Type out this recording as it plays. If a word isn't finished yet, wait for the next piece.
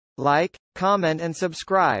like, comment and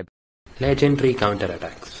subscribe. Legendary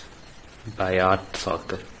counterattacks by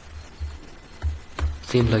ArtSoccer.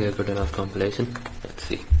 Seems like a good enough compilation. Let's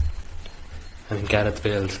see. I mean, Gareth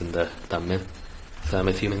Bale's in the thumbnail, so I'm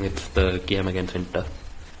assuming it's the game against Inter.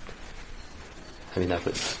 I mean, that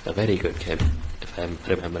was a very good game, if I'm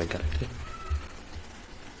remembering correctly.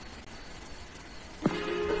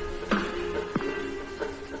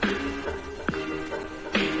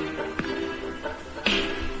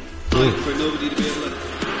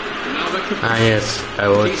 Yes, I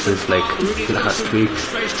watched this like last week.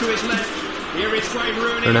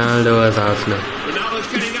 Ronaldo was Arsenal.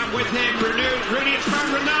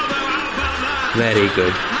 Very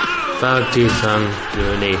good. Party song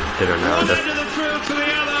Rooney to Ronaldo.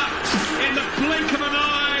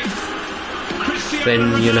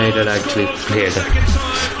 When United actually played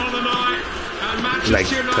like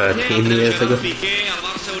 13 years ago.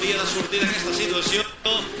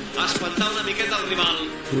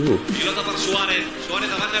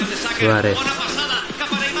 Suarez.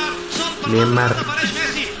 Neymar.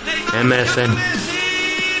 MSN.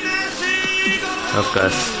 Of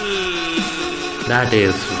course. That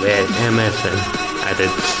is where MSN at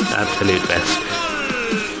its absolute best.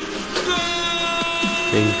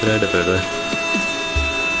 Incredible.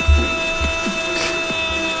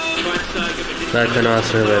 Back when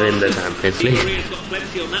Arsenal were in the Champions League.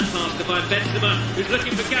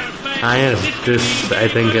 Yes, this I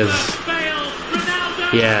think is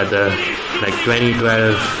the like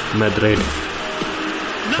 2012 Madrid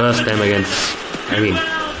first time against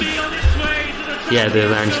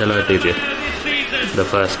there's Ancelotti there. The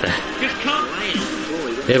first time.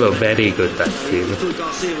 They were very good that season.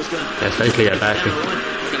 Especially attacking.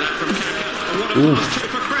 Ooh.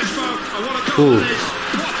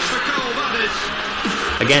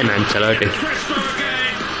 Again Ancelotti.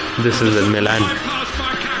 This is in Milan.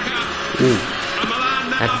 Ooh.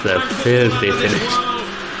 That's a filthy finish.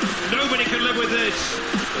 Nobody can live with this.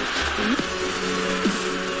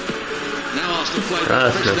 Now Arsenal play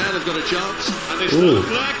now they've got a chance and they still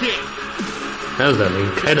like it. That was an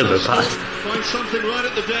incredible pass. Find something right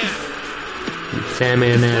at the death.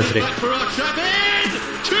 Sammy Nasri. 2-1.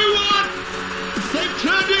 They've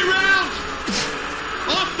turned it round.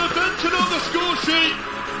 Off the bench and on the score sheet.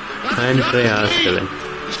 Andre Arsenal.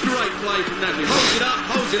 It's great play from Nasri.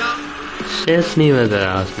 Holds it up. Chesney was at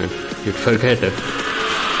Arsenal. You'd forget it.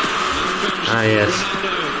 Yes.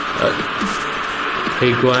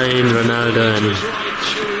 Higuain, Ronaldo and...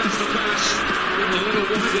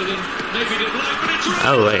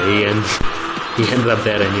 Oh wait, he ends up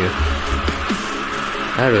there anyway.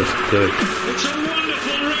 That was good. It's a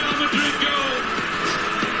wonderful Real Madrid goal.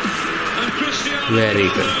 And Cristiano very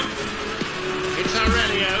good. It's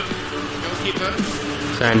Aurelio, goalkeeper.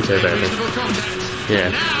 Sanchez, I think. Yeah.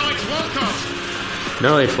 Now it's Walcott.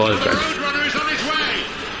 No, it's Walcott. The roadrunner is on his way.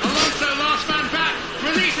 Alonso, last man back,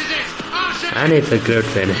 releases it. And it's a good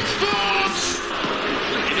finish.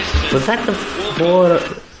 Was that the four?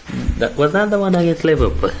 Was that the one against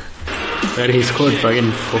Liverpool? Where he scored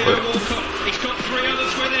fucking 4.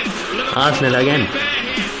 Arsenal again.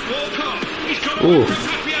 Ooh.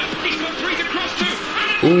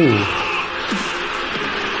 Ooh.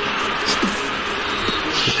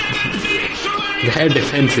 Their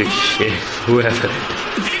defense is shit. Whoever.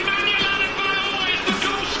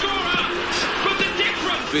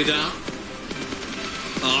 Vidal.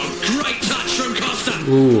 Oh, great touch from Costa.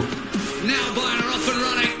 Ooh. Now Bayern are off and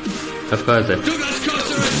running. Of course. Douglas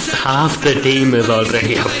Costa is half the team is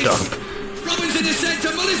already up top. Robin's in the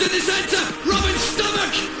centre. Muller's in the centre. Robin's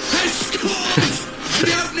stomach has scored.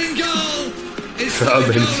 The opening goal is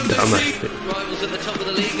Robin's stomach. Rivals at the top of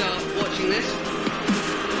the league are watching this.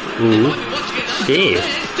 Ooh. Shit.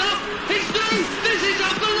 It's through. This is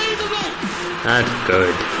unbelievable. That's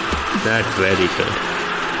good. That's very good.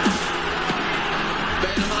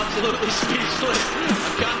 I'm absolutely speechless.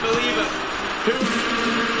 I can't believe it.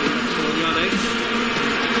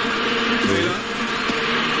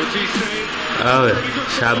 What's he saying? Oh,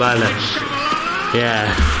 Shabala.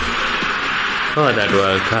 Yeah. Oh, that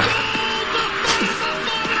World Cup.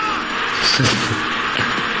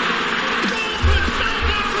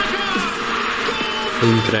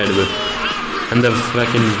 Incredible. And the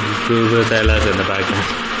fucking Vuvuzelas in the background.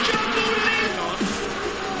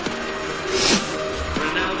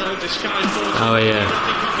 Oh yeah.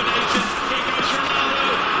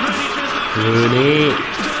 Rooney.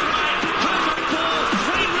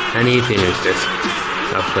 And he finished it.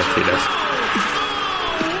 Of course he does.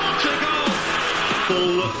 Full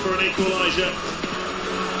look for an equaliser.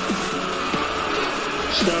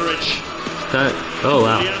 Sturridge. Oh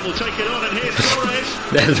wow. Willian will take it on, and here's Torres.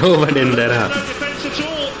 There's no one in there. No defence at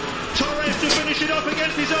all. Torres to finish it off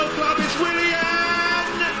against his own club. It's Willian.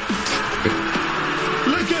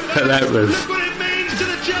 Look at that. That was Look what it means to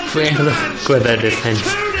the Chelsea fair fans. with that defense.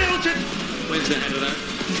 2-0 to Wins the head of that.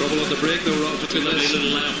 Trouble on the break, though, Rob. It's a little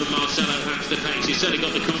layout from Marcelo. Has the pace. He's certainly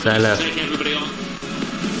got the confidence to take everybody on.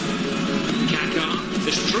 Kaka.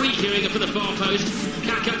 There's 3 queuing up at the far post.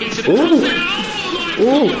 Kaka gets it across there. Oh, my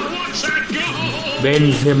God. What's that goal?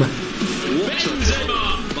 Benzema.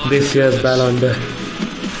 Benzema. This year's Ballon d'Or.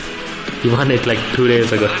 He won it like 2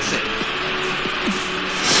 days ago. That's it.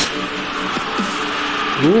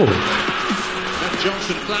 Ooh. That's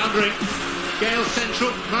Johnson floundering. Gale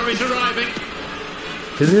central. Murray's arriving.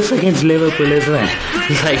 Is this against Liverpool as well?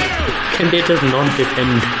 It's like, can they just not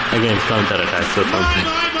defend against counter-attacks or something?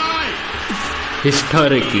 My.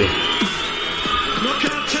 Historically.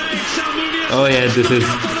 Oh yeah, this is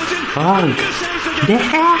Honk.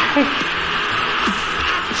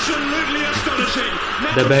 Absolutely astonishing.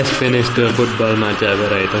 The best finish to a football match ever,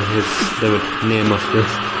 I think, is the name of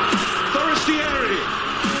this. Forestieri.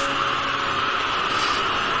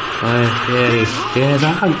 Here's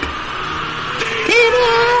Honk.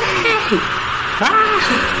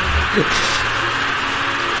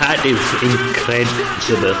 That is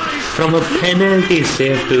incredible. From a penalty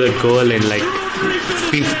save to the goal in like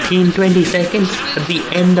 15-20 seconds at the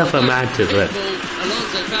end of a match as well.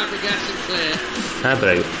 Alonso, Fabregas and Claire.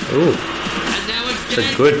 Fabregas. Ooh, And now again, it's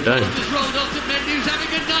a good done. just rolled off to Mendy's having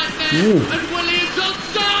a nightmare. Ooh. And Williams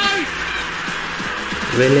onside.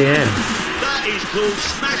 Willian. That is called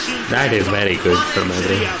smashing. That is very good from One into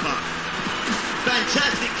Madrid. the other.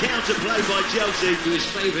 Fantastic counter play by Chelsea. To his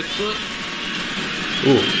favourite foot.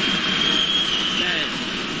 Ooh. There.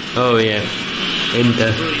 Oh yeah. Inter.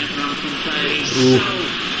 Brilliant run from Bale. He's Ooh. so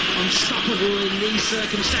unstoppable in these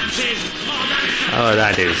circumstances. Oh,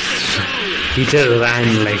 that is. He just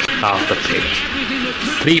ran like half the pitch.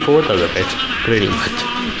 3/4 of the pitch, pretty much.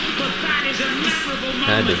 But that is a memorable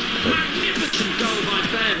That moment. is good. Magnificent goal by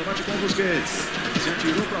Bale. Bate com Busquets. Se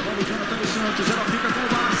atirou para a bola do Jonathan dos Santos. Ela fica com o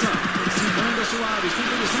Barça. Se manda Soares. Tem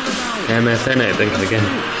condição legal. MSN, I think, again.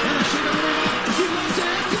 Ela chega no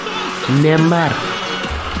Neymar. Que Neymar. lance!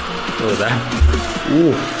 Oh, that.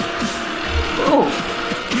 Ooh. Oh.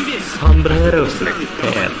 Sombrero flick.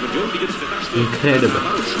 Man. Incredible.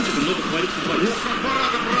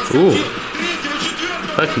 Ooh.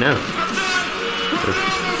 Fuck no.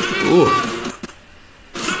 Ooh.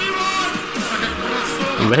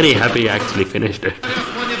 I'm very happy he actually finished it.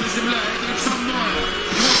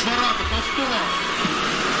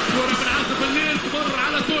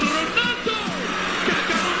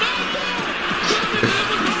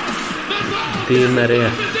 Di Maria,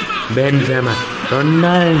 Benzema,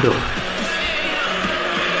 Ronaldo.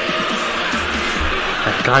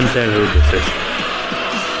 I can't tell who this is.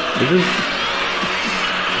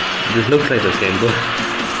 This looks like the same goal.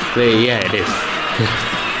 Wait, yeah, it is.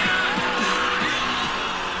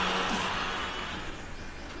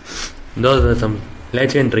 Those were some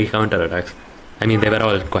legendary counter-attacks. I mean, they were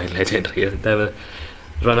all quite legendary. There were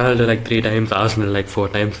Ronaldo like 3 times, Arsenal like 4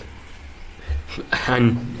 times.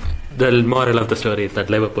 And the moral of the story is that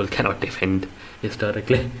Liverpool cannot defend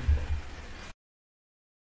historically.